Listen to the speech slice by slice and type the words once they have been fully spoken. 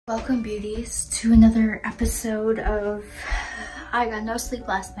Welcome beauties to another episode of I got no sleep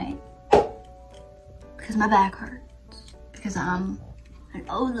last night because my back hurts because I'm an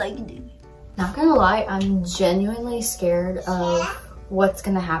old lady. Not gonna lie, I'm genuinely scared of what's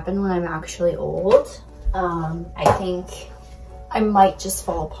gonna happen when I'm actually old. I think I might just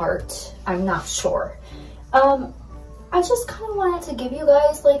fall apart. I'm not sure. I just kind of wanted to give you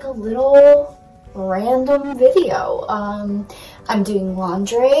guys like a little random video. I'm doing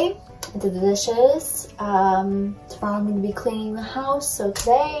laundry. I did the dishes. Tomorrow I'm going to be cleaning the house. So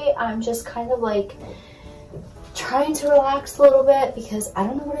today I'm just kind of like trying to relax a little bit because I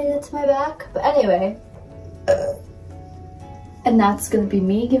don't know what I did to my back. But anyway, and that's going to be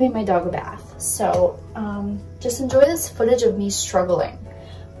me giving my dog a bath. So just enjoy this footage of me struggling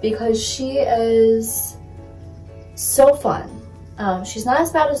because she is so fun. She's not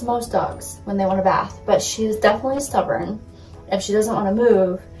as bad as most dogs when they want a bath, but she is definitely stubborn. If she doesn't want to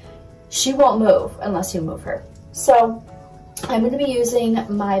move, she won't move unless you move her. So I'm going to be using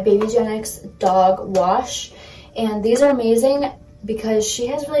my Babygenix dog wash, and these are amazing because she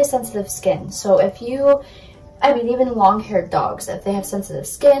has really sensitive skin. So if you, even long-haired dogs, if they have sensitive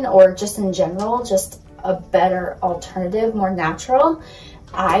skin or just in general, just a better alternative, more natural,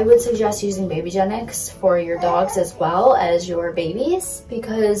 I would suggest using Babygenix for your dogs as well as your babies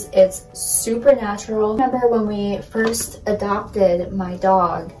because it's super natural. Remember when we first adopted my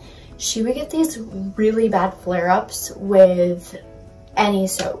dog, she would get these really bad flare-ups with any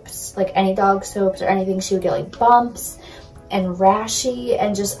soaps, like any dog soaps or anything. She would get like bumps and rashy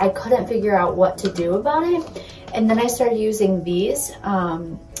and just, I couldn't figure out what to do about it. And then I started using these,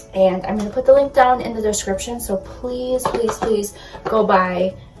 and I'm gonna put the link down in the description. So please, please, please go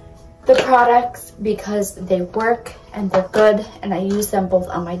buy the products because they work and they're good. And I use them both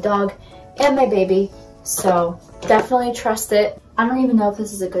on my dog and my baby. So definitely trust it. I don't even know if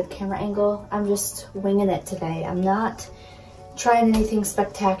this is a good camera angle. I'm just winging it today. I'm not trying anything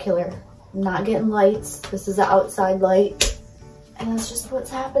spectacular. I'm not getting lights. This is an outside light. And that's just what's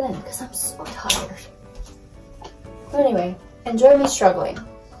happening because I'm so tired. But anyway, enjoy me struggling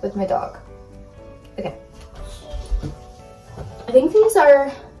with my dog. Okay. I think these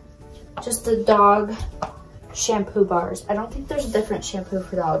are just the dog shampoo bars. I don't think there's a different shampoo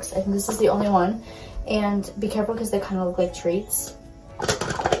for dogs. I think this is the only one. And be careful because they kind of look like treats.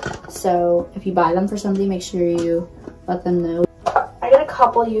 So if you buy them for somebody, make sure you let them know. I got a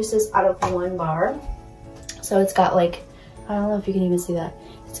couple uses out of one bar. So it's got like, I don't know if you can even see that.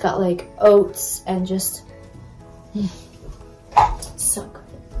 It's got like oats and just so good.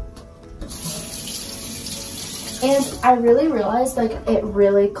 And I really realized like it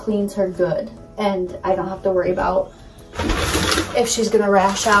really cleans her good and I don't have to worry about if she's gonna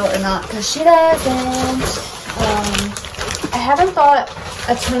rash out or not because she doesn't. I haven't bought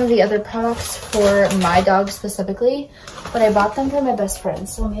a ton of the other products for my dog specifically, but I bought them for my best friend,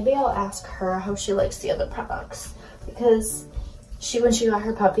 so maybe I'll ask her how she likes the other products because when she got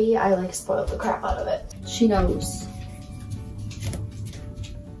her puppy, I like spoiled the crap out of it. She knows.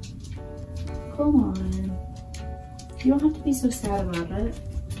 Come on. You don't have to be so sad about it.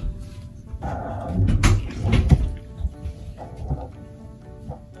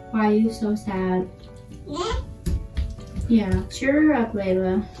 Why are you so sad? Yeah, cheer her up,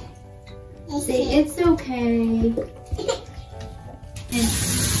 Layla. Say it's okay. And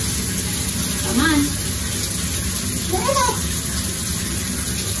come on.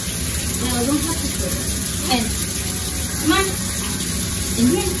 No, don't have to cheer. And come on. In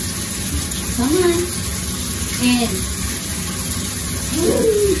here. Come on. And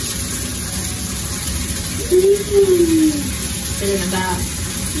sit in the bath.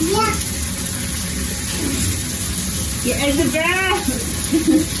 Yeah. You're in the bath.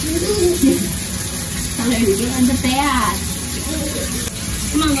 Tell her to get in the bath.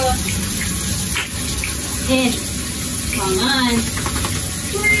 Come on, Lola. In. Come on.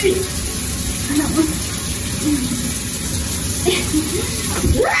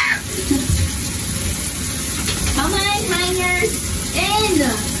 Come on, hangers. In.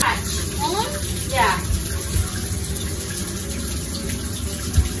 Touch. Yeah.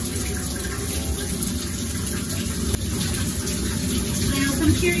 Now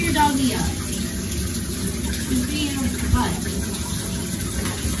come cheer your doggy up. He's being a butt.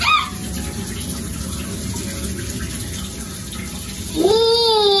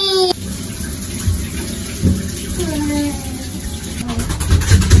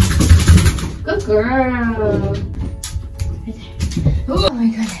 Good girl. Oh my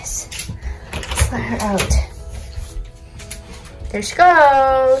goodness. Let's let her out. There she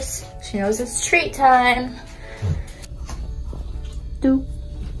goes. She knows it's treat time. Doop.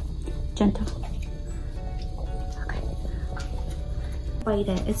 Gentle. Okay. Bite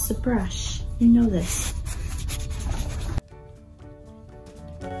it. It's the brush. You know this.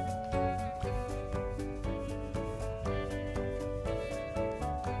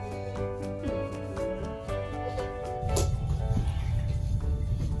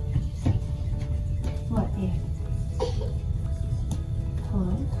 What, dear?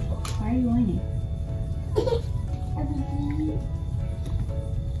 Hello? Why are you whining?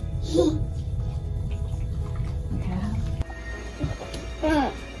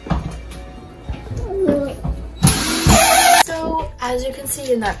 So, as you can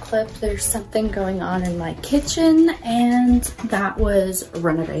see in that clip, there's something going on in my kitchen, and that was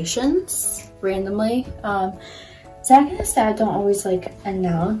renovations, randomly. Zach and his dad don't always like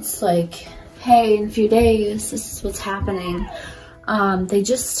announce like, hey, in a few days, this is what's happening. They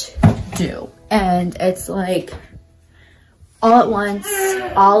just do. And it's like, all at once,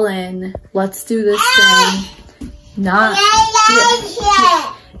 all in, let's do this thing. Not,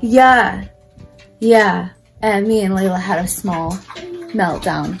 yeah. And me and Layla had a small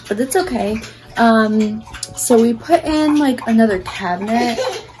meltdown, but it's okay. So we put in like another cabinet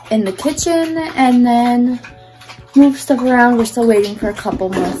in the kitchen and then moved stuff around. We're still waiting for a couple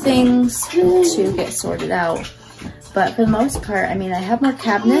more things to get sorted out. But for the most part, I mean, I have more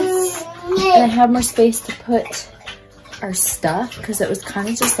cabinets and I have more space to put our stuff because it was kind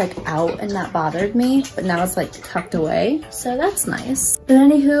of just like out and that bothered me, but now it's like tucked away, so that's nice. But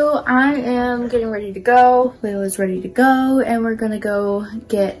anywho, I am getting ready to go. Layla's ready to go, and we're gonna go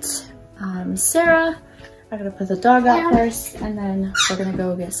get Sarah. I'm gonna put the dog out first, and then we're gonna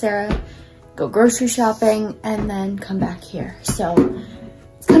go get Sarah, go grocery shopping, and then come back here. So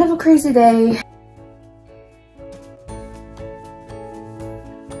it's kind of a crazy day.